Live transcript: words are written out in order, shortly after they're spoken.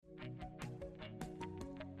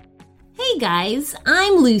Hey guys,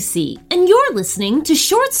 I'm Lucy, and you're listening to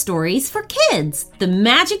Short Stories for Kids, the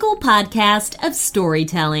magical podcast of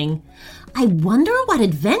storytelling. I wonder what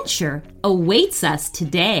adventure awaits us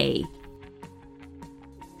today.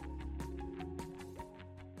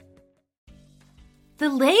 The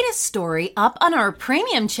latest story up on our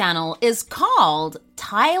premium channel is called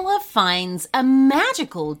Tyler Finds a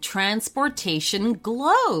Magical Transportation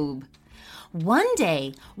Globe. One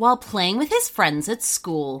day, while playing with his friends at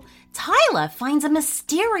school, Tyler finds a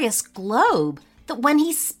mysterious globe that when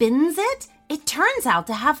he spins it, it turns out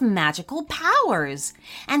to have magical powers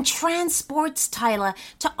and transports Tyler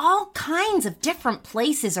to all kinds of different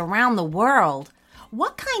places around the world.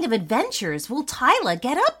 What kind of adventures will Tyler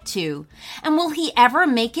get up to? And will he ever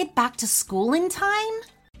make it back to school in time?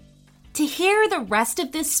 To hear the rest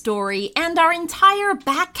of this story and our entire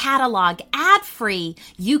back catalog ad-free,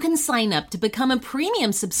 you can sign up to become a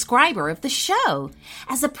premium subscriber of the show.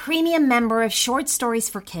 As a premium member of Short Stories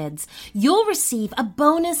for Kids, you'll receive a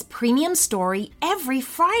bonus premium story every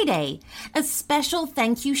Friday, a special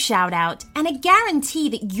thank you shout out, and a guarantee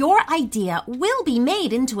that your idea will be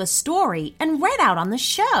made into a story and read out on the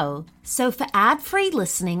show. So for ad-free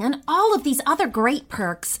listening and all of these other great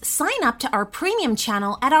perks, sign up to our premium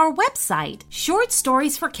channel at our website,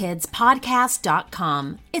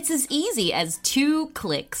 shortstoriesforkidspodcast.com. It's as easy as 2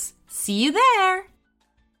 clicks. See you there!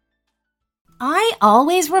 I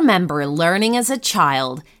always remember learning as a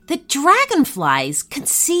child that dragonflies could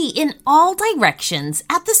see in all directions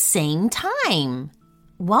at the same time.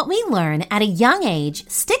 What we learn at a young age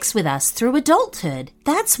sticks with us through adulthood.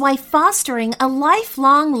 That's why fostering a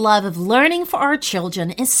lifelong love of learning for our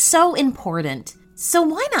children is so important. So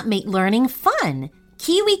why not make learning fun?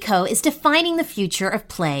 KiwiCo is defining the future of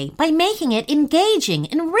play by making it engaging,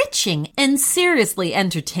 enriching, and seriously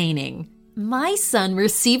entertaining. My son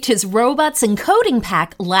received his robots and coding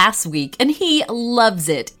pack last week, and he loves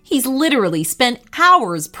it. He's literally spent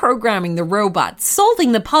hours programming the robots,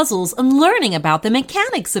 solving the puzzles, and learning about the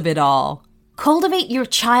mechanics of it all. Cultivate your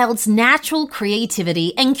child's natural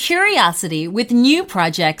creativity and curiosity with new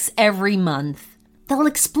projects every month. They'll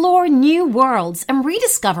explore new worlds and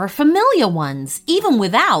rediscover familiar ones, even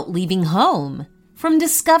without leaving home. From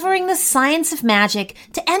discovering the science of magic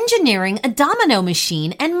to engineering a domino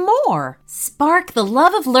machine and more. Spark the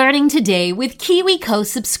love of learning today with KiwiCo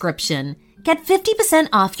subscription. Get 50%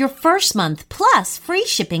 off your first month plus free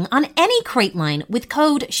shipping on any crate line with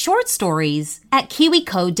code SHORTSTORIES at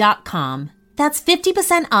kiwico.com. That's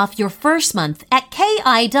 50% off your first month at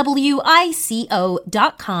kiwico.com,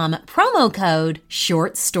 promo code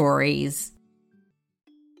SHORTSTORIES.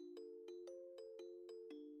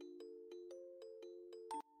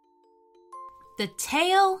 The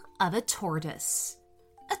Tale of a Tortoise.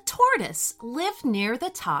 A tortoise lived near the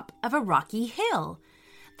top of a rocky hill.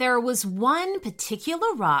 There was one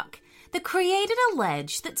particular rock that created a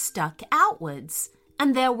ledge that stuck outwards,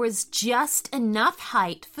 and there was just enough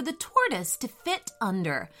height for the tortoise to fit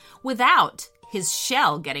under without his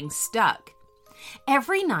shell getting stuck.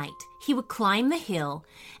 Every night he would climb the hill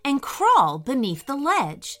and crawl beneath the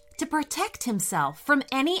ledge to protect himself from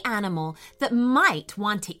any animal that might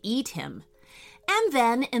want to eat him. And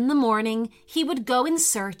then in the morning, he would go in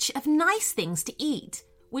search of nice things to eat,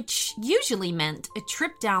 which usually meant a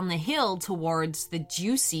trip down the hill towards the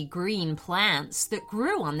juicy green plants that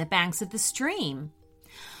grew on the banks of the stream.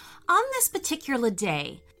 On this particular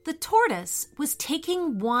day, the tortoise was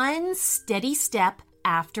taking one steady step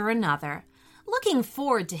after another, looking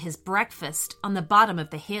forward to his breakfast on the bottom of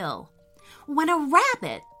the hill, when a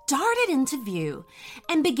rabbit darted into view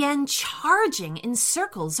and began charging in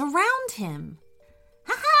circles around him.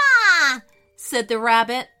 "Ha-ha!" said the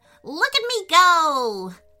rabbit. "Look at me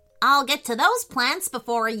go! I'll get to those plants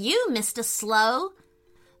before you, Mr. Slow."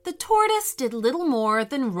 The tortoise did little more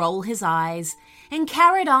than roll his eyes and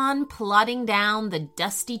carried on plodding down the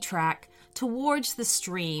dusty track towards the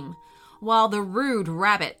stream, while the rude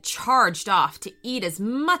rabbit charged off to eat as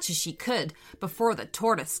much as she could before the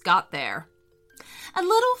tortoise got there. A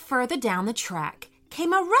little further down the track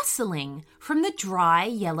came a rustling from the dry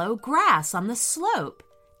yellow grass on the slope,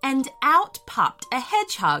 and out popped a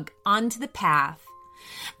hedgehog onto the path.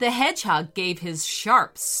 The hedgehog gave his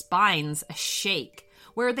sharp spines a shake,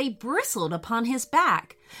 where they bristled upon his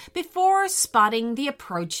back, before spotting the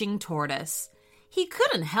approaching tortoise. He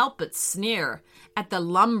couldn't help but sneer at the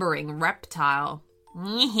lumbering reptile.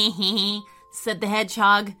 said the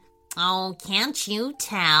hedgehog. "Oh, can't you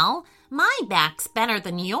tell? My back's better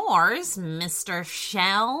than yours, Mr.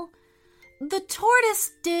 Shell." The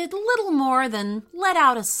tortoise did little more than let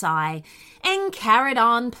out a sigh and carried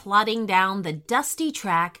on plodding down the dusty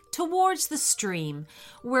track towards the stream,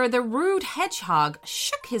 where the rude hedgehog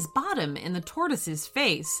shook his bottom in the tortoise's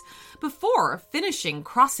face before finishing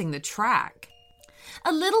crossing the track.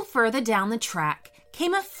 A little further down the track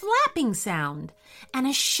came a flapping sound, and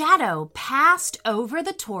a shadow passed over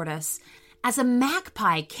the tortoise as a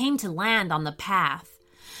magpie came to land on the path.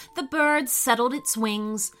 The bird settled its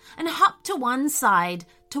wings and hopped to one side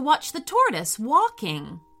to watch the tortoise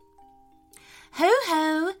walking.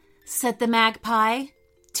 "Ho-ho," said the magpie.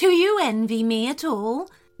 "Do you envy me at all?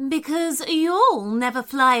 Because you'll never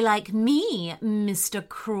fly like me, Mr.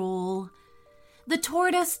 Cruel." The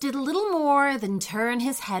tortoise did little more than turn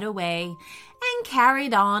his head away and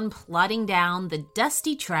carried on plodding down the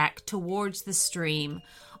dusty track towards the stream,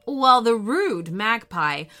 while the rude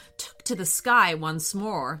magpie took to the sky once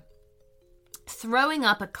more, throwing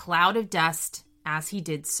up a cloud of dust as he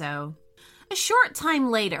did so. A short time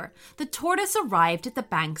later, the tortoise arrived at the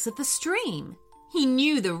banks of the stream. He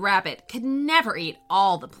knew the rabbit could never eat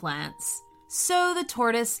all the plants, so the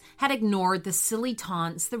tortoise had ignored the silly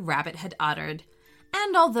taunts the rabbit had uttered,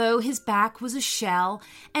 and although his back was a shell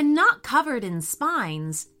and not covered in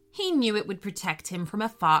spines, he knew it would protect him from a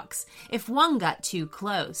fox if one got too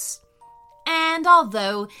close. And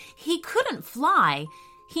although he couldn't fly,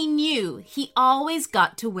 he knew he always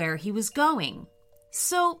got to where he was going.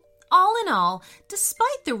 So, all in all,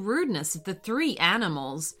 despite the rudeness of the three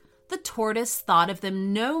animals, the tortoise thought of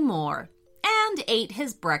them no more and ate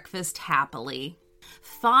his breakfast happily.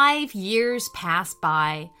 5 years passed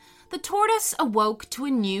by. The tortoise awoke to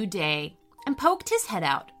a new day and poked his head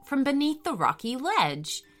out from beneath the rocky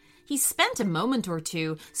ledge. He spent a moment or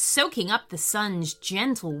two soaking up the sun's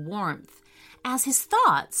gentle warmth as his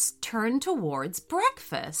thoughts turned towards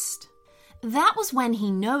breakfast. That was when he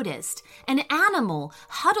noticed an animal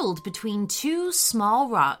huddled between two small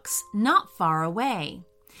rocks not far away.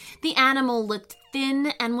 The animal looked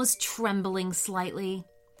thin and was trembling slightly.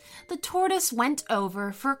 The tortoise went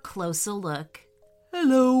over for a closer look.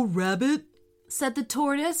 "Hello, rabbit," said the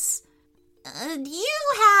tortoise. "Do you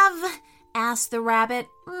have," asked the rabbit,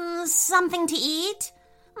 "something to eat?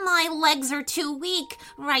 My legs are too weak,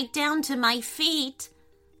 right down to my feet."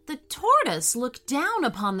 The tortoise looked down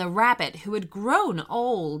upon the rabbit who had grown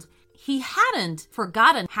old. He hadn't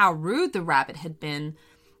forgotten how rude the rabbit had been,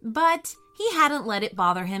 but he hadn't let it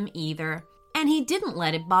bother him either, and he didn't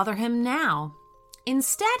let it bother him now.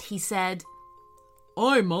 Instead, he said,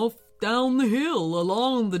 "I'm off down the hill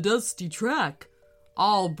along the dusty track.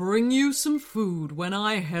 I'll bring you some food when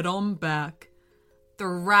I head on back." The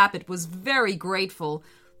rabbit was very grateful,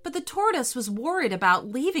 but the tortoise was worried about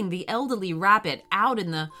leaving the elderly rabbit out in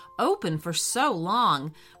the open for so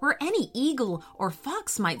long, where any eagle or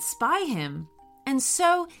fox might spy him. And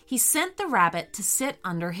so he sent the rabbit to sit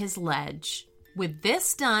under his ledge. With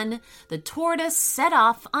this done, the tortoise set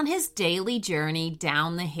off on his daily journey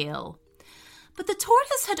down the hill. But the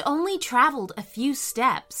tortoise had only traveled a few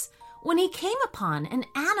steps when he came upon an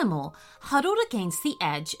animal huddled against the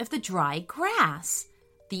edge of the dry grass.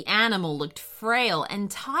 The animal looked frail and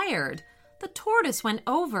tired. The tortoise went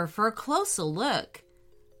over for a closer look.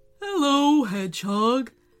 "Hello,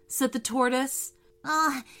 hedgehog," said the tortoise.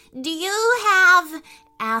 Do you have,"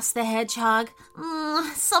 asked the hedgehog,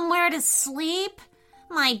 "somewhere to sleep?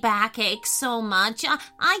 My back aches so much,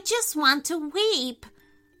 I just want to weep."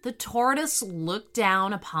 The tortoise looked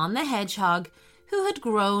down upon the hedgehog, who had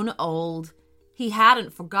grown old. He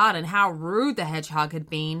hadn't forgotten how rude the hedgehog had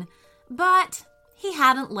been, but he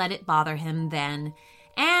hadn't let it bother him then,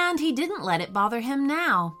 and he didn't let it bother him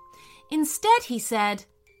now. Instead, he said,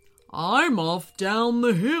 "I'm off down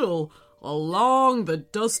the hill along the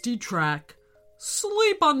dusty track.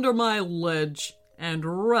 Sleep under my ledge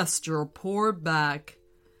and rest your poor back."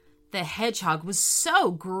 The hedgehog was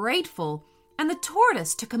so grateful, and the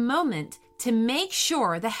tortoise took a moment to make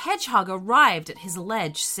sure the hedgehog arrived at his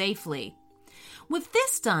ledge safely. With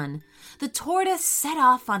this done, the tortoise set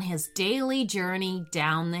off on his daily journey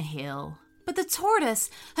down the hill. But the tortoise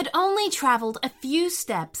had only traveled a few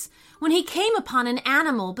steps when he came upon an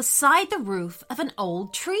animal beside the roof of an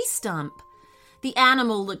old tree stump. The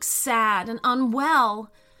animal looked sad and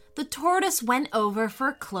unwell. The tortoise went over for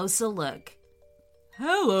a closer look.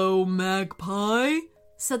 "Hello, magpie,"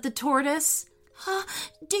 said the tortoise.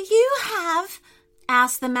 Do you have,"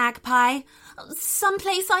 asked the magpie,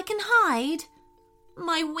 "someplace I can hide?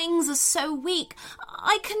 My wings are so weak,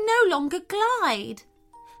 I can no longer glide."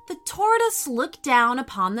 The tortoise looked down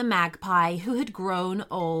upon the magpie who had grown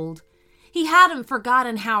old. He hadn't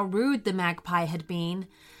forgotten how rude the magpie had been,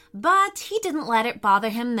 but he didn't let it bother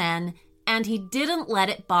him then, and he didn't let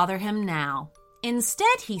it bother him now.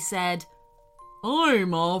 Instead, he said,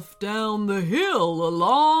 I'm off down the hill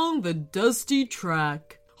along the dusty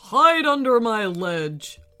track. Hide under my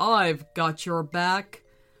ledge. I've got your back.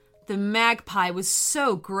 The magpie was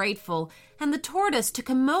so grateful, and the tortoise took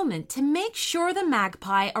a moment to make sure the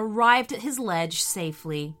magpie arrived at his ledge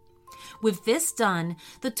safely. With this done,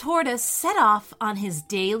 the tortoise set off on his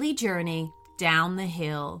daily journey down the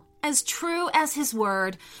hill. As true as his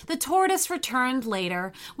word, the tortoise returned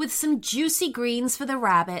later with some juicy greens for the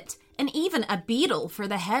rabbit, and even a beetle for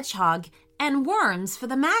the hedgehog, and worms for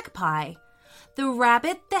the magpie. The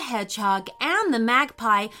rabbit, the hedgehog, and the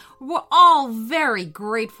magpie were all very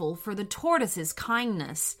grateful for the tortoise's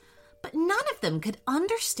kindness, but none of them could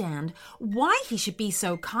understand why he should be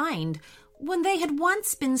so kind when they had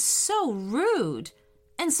once been so rude.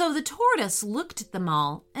 And so the tortoise looked at them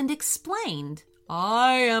all and explained,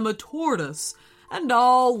 I am a tortoise, and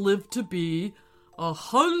I'll live to be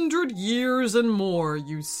 100 years and more,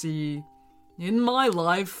 you see. In my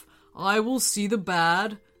life, I will see the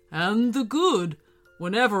bad and the good.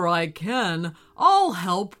 Whenever I can, I'll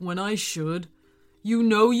help when I should. You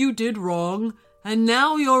know you did wrong, and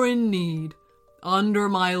now you're in need. Under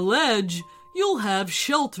my ledge, you'll have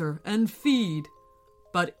shelter and feed.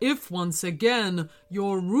 But if once again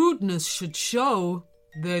your rudeness should show,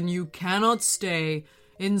 then you cannot stay.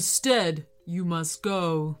 Instead, you must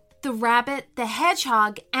go. The rabbit, the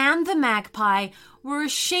hedgehog, and the magpie were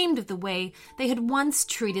ashamed of the way they had once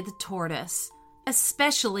treated the tortoise,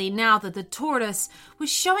 especially now that the tortoise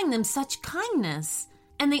was showing them such kindness.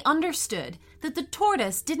 And they understood that the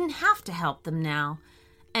tortoise didn't have to help them now.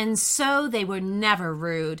 And so they were never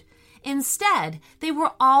rude. Instead, they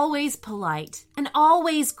were always polite and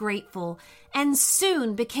always grateful, and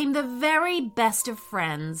soon became the very best of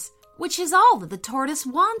friends, which is all that the tortoise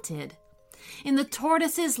wanted. In the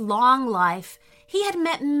tortoise's long life, he had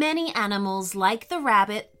met many animals like the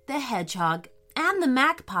rabbit, the hedgehog, and the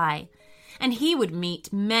magpie, and he would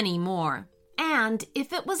meet many more. And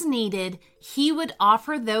if it was needed, he would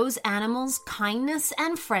offer those animals kindness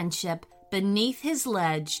and friendship beneath his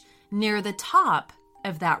ledge near the top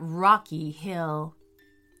of that rocky hill.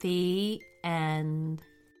 The end.